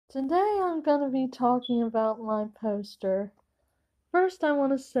Today I'm going to be talking about my poster. First, I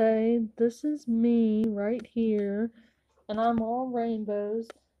want to say this is me right here, and I'm all rainbows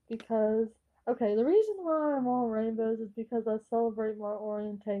because, the reason why I'm all rainbows is because I celebrate my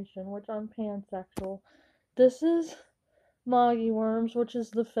orientation, which I'm pansexual. This is Moggy Worms, which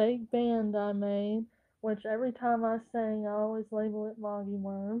is the fake band I made, which every time I sing, I always label it Moggy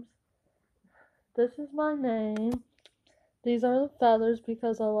Worms. This is my name. These are the feathers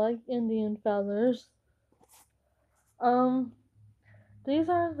because I like Indian feathers. Um, These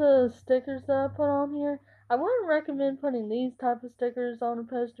are the stickers that I put on here. I wouldn't recommend putting these type of stickers on a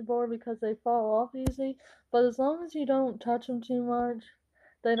poster board because they fall off easy, but as long as you don't touch them too much,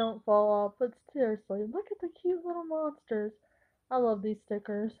 they don't fall off. But seriously, look at the cute little monsters. I love these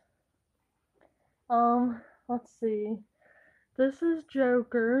stickers. Let's see. This is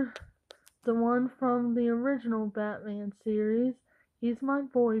Joker, the one from the original Batman series. He's my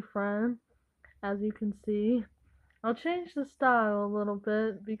boyfriend, as you can see. I'll change the style a little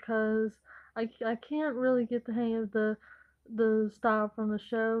bit because I can't really get the hang of the style from the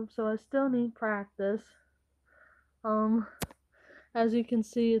show, so I still need practice. Um, as you can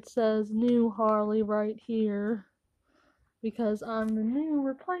see, it says new Harley right here because I'm the new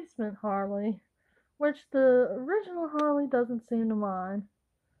replacement Harley, which the original Harley doesn't seem to mind.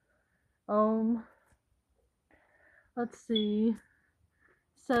 Um, let's see.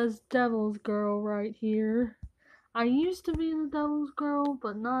 It says Devil's Girl right here. I used to be the Devil's Girl,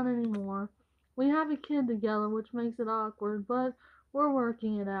 but not anymore. We have a kid together, which makes it awkward, but we're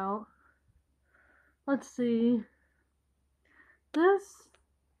working it out. Let's see. This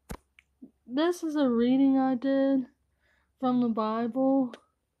this is a reading I did from the Bible.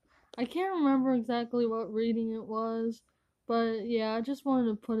 I can't remember exactly what reading it was, but yeah, I just wanted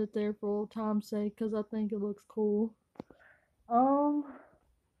to put it there for old time's sake because I think it looks cool. Um,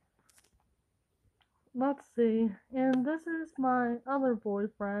 let's see. And this is my other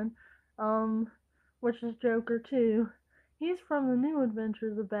boyfriend, um, which is Joker too. He's from the New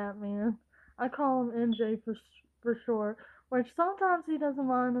Adventures of Batman. I call him NJ for short, which sometimes he doesn't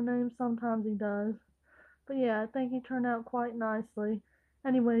mind the name, sometimes he does. But yeah, I think he turned out quite nicely.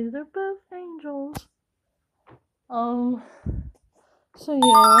 Anyways, they're both angels. Um, so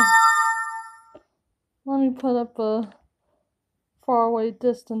yeah, let me put up a faraway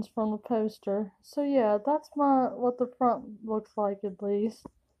distance from the poster. So yeah, that's what the front looks like at least.